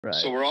Right.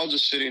 So we're all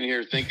just sitting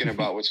here thinking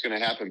about what's going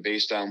to happen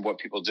based on what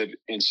people did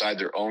inside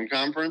their own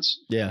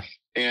conference. Yeah.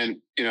 And,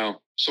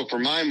 so for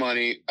my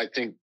money, I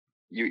think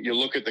you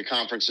look at the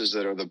conferences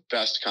that are the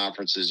best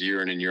conferences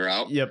year in and year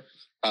out. Yep.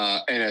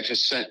 And I've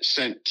just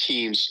sent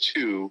teams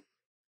to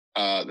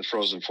the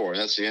Frozen Four.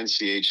 That's the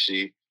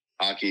NCHC,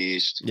 Hockey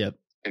East, yep,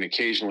 and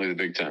occasionally the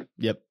Big Ten.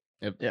 Yep.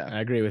 Yeah, I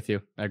agree with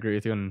you.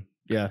 And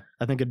yeah,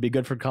 I think it'd be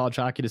good for college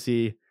hockey to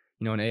see,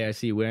 an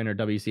AIC win or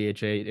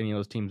WCHA, any of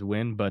those teams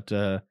win, but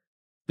they're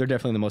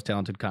definitely the most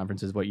talented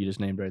conferences, what you just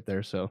named right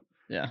there. So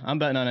yeah, I'm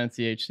betting on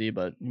NCHC,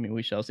 but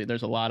we shall see.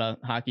 There's a lot of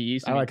Hockey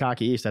East. I like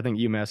Hockey East. I think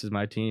UMass is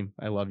my team.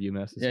 I love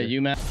UMass. Yeah,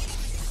 UMass.